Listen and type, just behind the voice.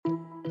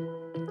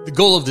The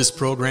goal of this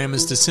program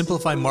is to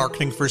simplify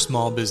marketing for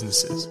small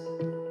businesses.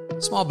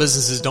 Small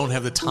businesses don't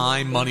have the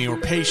time, money, or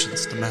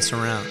patience to mess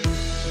around.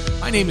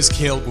 My name is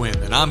Cale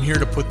Gwynn, and I'm here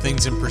to put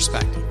things in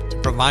perspective,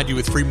 to provide you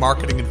with free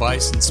marketing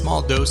advice in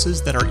small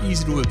doses that are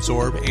easy to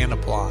absorb and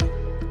apply.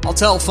 I'll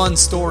tell fun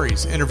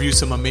stories, interview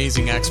some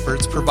amazing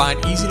experts,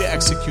 provide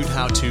easy-to-execute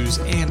how-tos,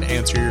 and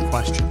answer your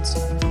questions.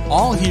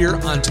 All here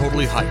on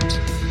Totally Hyped.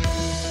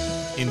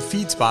 In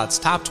FeedSpot's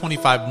Top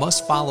 25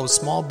 Must-Follow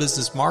Small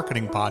Business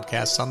Marketing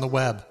Podcasts on the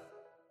web.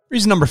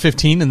 Reason number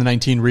 15 in the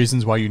 19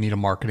 reasons why you need a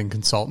marketing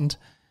consultant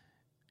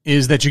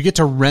is that you get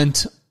to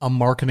rent a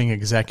marketing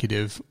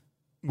executive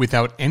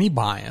without any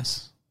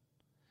bias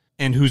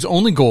and whose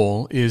only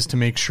goal is to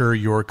make sure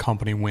your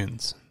company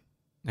wins.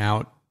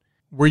 Now,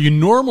 where you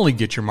normally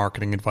get your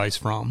marketing advice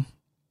from,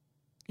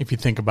 if you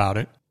think about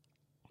it,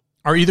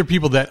 are either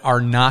people that are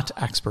not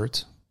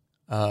experts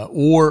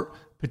or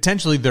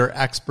potentially they're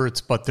experts,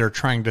 but they're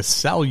trying to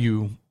sell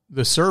you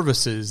the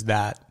services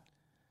that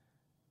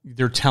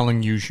they're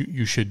telling you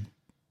you should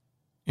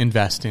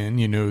invest in.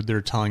 You know, they're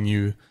telling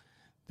you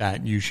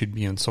that you should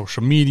be on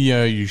social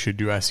media, you should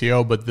do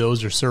SEO, but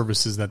those are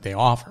services that they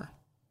offer.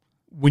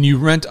 When you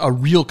rent a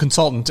real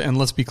consultant, and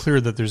let's be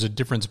clear that there's a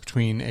difference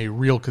between a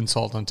real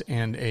consultant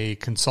and a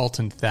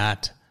consultant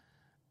that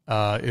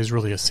is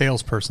really a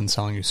salesperson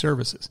selling you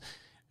services.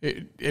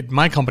 At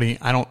my company,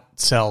 I don't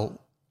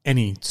sell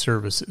any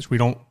services. We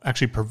don't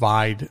actually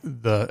provide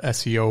the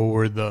SEO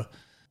or the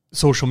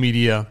social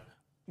media.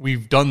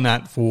 We've done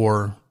that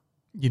for,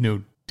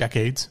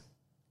 decades.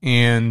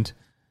 And,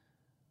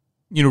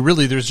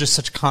 really there's just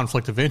such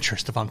conflict of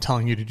interest if I'm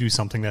telling you to do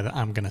something that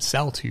I'm going to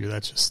sell to you.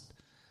 That just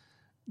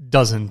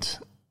doesn't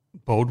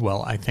bode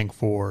well, I think,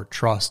 for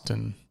trust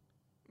and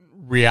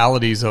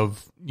realities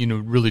of,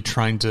 really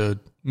trying to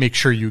make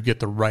sure you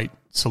get the right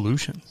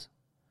solutions.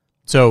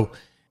 So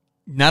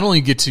not only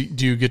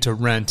do you get to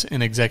rent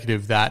an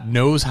executive that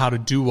knows how to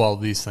do all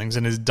of these things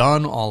and has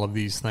done all of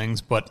these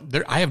things, but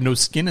I have no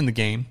skin in the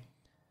game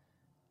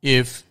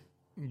if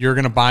you're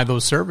going to buy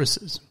those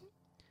services.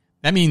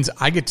 That means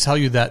I get to tell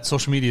you that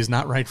social media is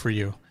not right for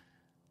you,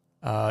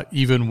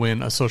 even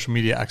when a social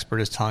media expert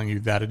is telling you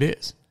that it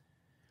is.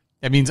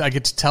 That means I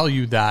get to tell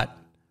you that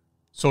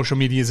social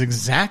media is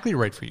exactly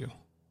right for you,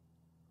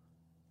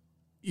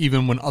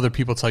 even when other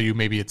people tell you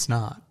maybe it's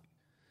not.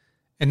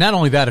 And not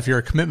only that, if you're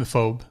a commitment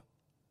phobe,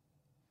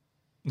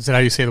 is that how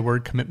you say the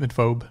word, commitment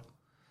phobe?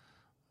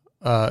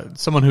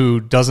 Someone who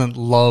doesn't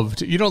love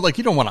to, you don't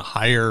want to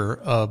hire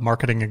a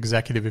marketing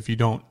executive if you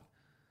don't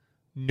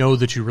know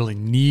that you really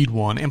need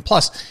one. And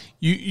plus,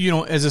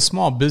 you as a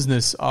small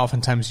business,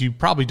 oftentimes you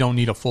probably don't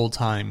need a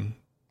full-time,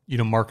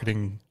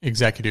 marketing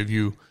executive.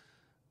 You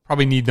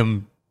probably need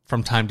them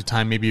from time to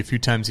time, maybe a few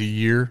times a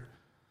year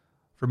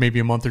for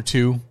maybe a month or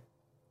two.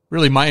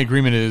 Really, my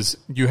agreement is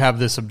you have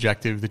this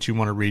objective that you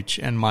want to reach,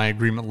 and my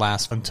agreement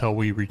lasts until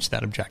we reach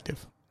that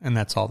objective. And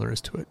that's all there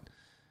is to it.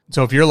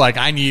 So if you're like,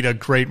 I need a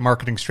great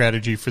marketing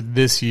strategy for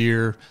this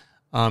year,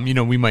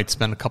 we might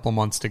spend a couple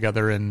months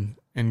together and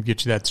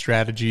get you that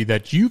strategy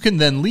that you can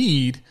then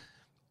lead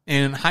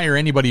and hire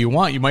anybody you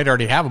want. You might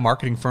already have a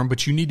marketing firm,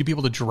 but you need to be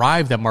able to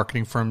drive that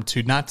marketing firm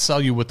to not sell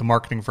you what the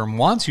marketing firm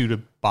wants you to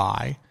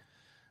buy,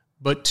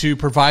 but to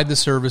provide the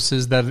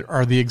services that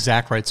are the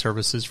exact right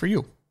services for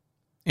you.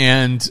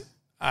 And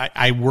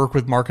I work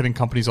with marketing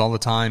companies all the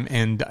time,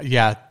 and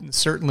yeah,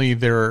 certainly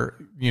they're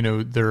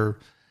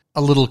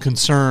a little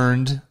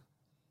concerned,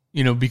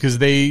 because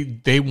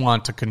they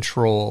want to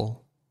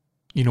control,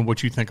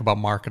 what you think about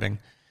marketing.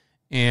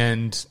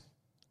 And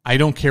I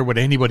don't care what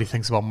anybody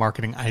thinks about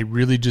marketing. I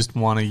really just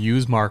want to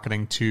use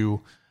marketing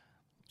to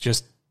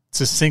just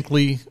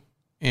succinctly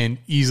and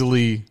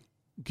easily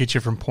get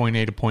you from point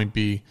A to point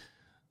B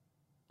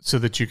so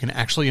that you can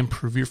actually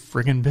improve your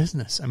friggin'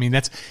 business. I mean,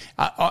 that's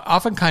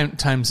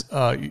oftentimes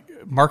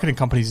marketing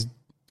companies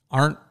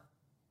aren't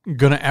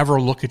going to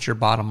ever look at your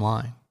bottom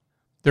line.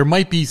 There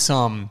might be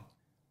some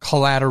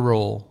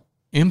collateral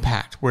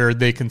impact where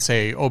they can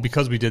say, oh,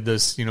 because we did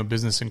this,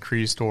 business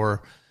increased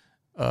or,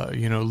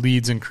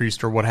 leads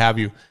increased or what have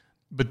you.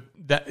 But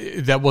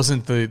that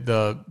wasn't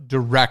the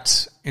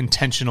direct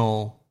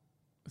intentional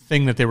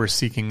thing that they were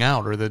seeking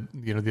out, or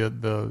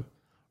the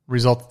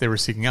result that they were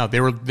seeking out.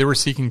 They were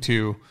seeking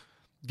to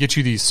get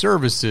you these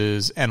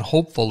services, and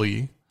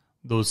hopefully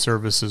those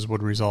services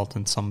would result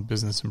in some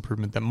business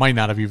improvement that might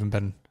not have even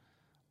been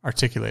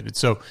articulated.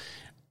 So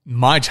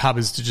my job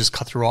is to just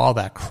cut through all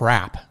that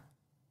crap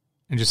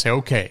and just say,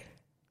 okay,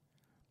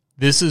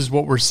 this is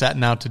what we're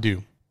setting out to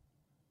do.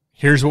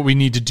 Here's what we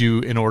need to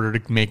do in order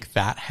to make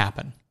that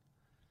happen.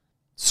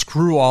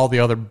 Screw all the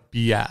other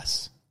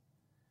BS.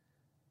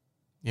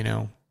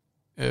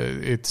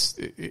 It's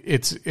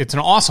an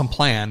awesome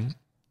plan,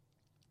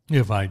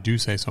 if I do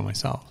say so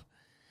myself,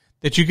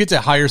 that you get to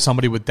hire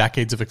somebody with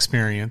decades of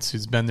experience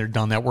who's been there,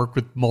 done that, worked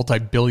with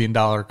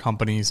multi-billion-dollar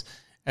companies,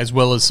 as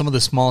well as some of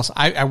the smallest.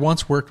 I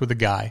once worked with a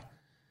guy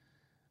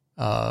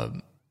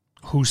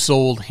who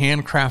sold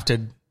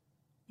handcrafted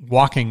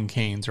walking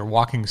canes or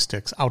walking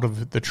sticks out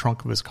of the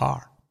trunk of his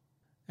car.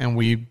 And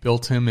we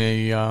built him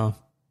a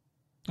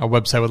a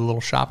website with a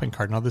little shopping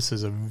cart. Now, this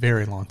is a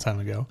very long time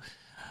ago.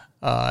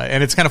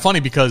 And it's kind of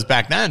funny because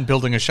back then,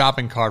 building a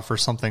shopping cart for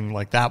something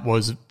like that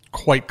was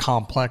quite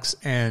complex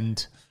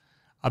and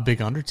a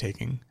big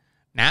undertaking.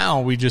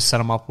 Now we just set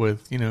them up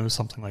with,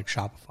 something like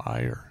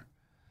Shopify or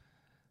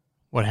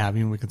what have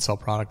you, and we can sell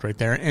product right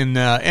there. And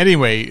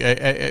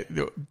anyway,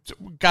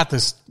 got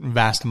this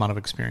vast amount of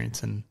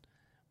experience, and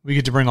we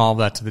get to bring all of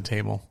that to the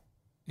table.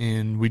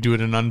 And we do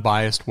it in an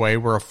unbiased way.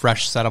 We're a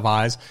fresh set of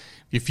eyes.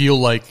 If you feel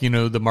like,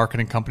 the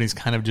marketing company's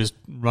kind of just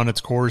run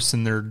its course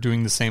and they're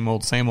doing the same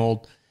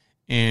old,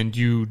 and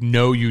you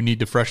need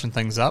to freshen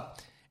things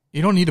up,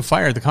 you don't need to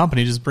fire the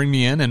company. Just bring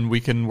me in and we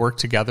can work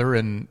together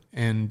and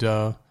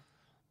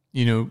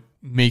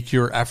make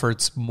your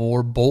efforts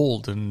more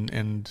bold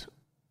and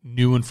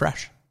new and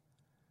fresh.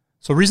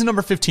 So reason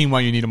number 15 why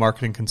you need a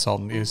marketing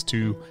consultant is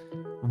to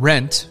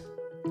rent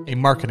a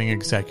marketing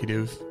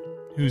executive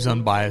who's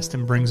unbiased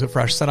and brings a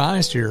fresh set of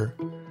eyes to your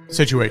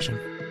situation.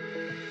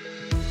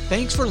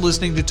 Thanks for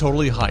listening to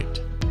Totally Hyped.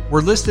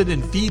 We're listed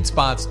in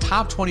FeedSpot's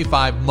top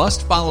 25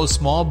 must-follow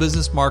small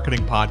business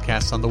marketing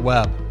podcasts on the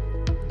web.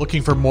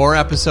 Looking for more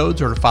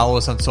episodes or to follow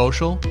us on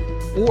social?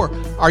 Or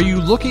are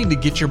you looking to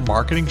get your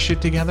marketing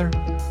shit together?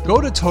 Go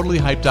to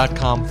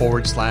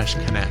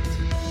totallyhyped.com/connect.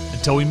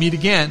 Until we meet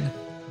again,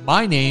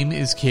 my name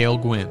is Cale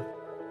Gwynn.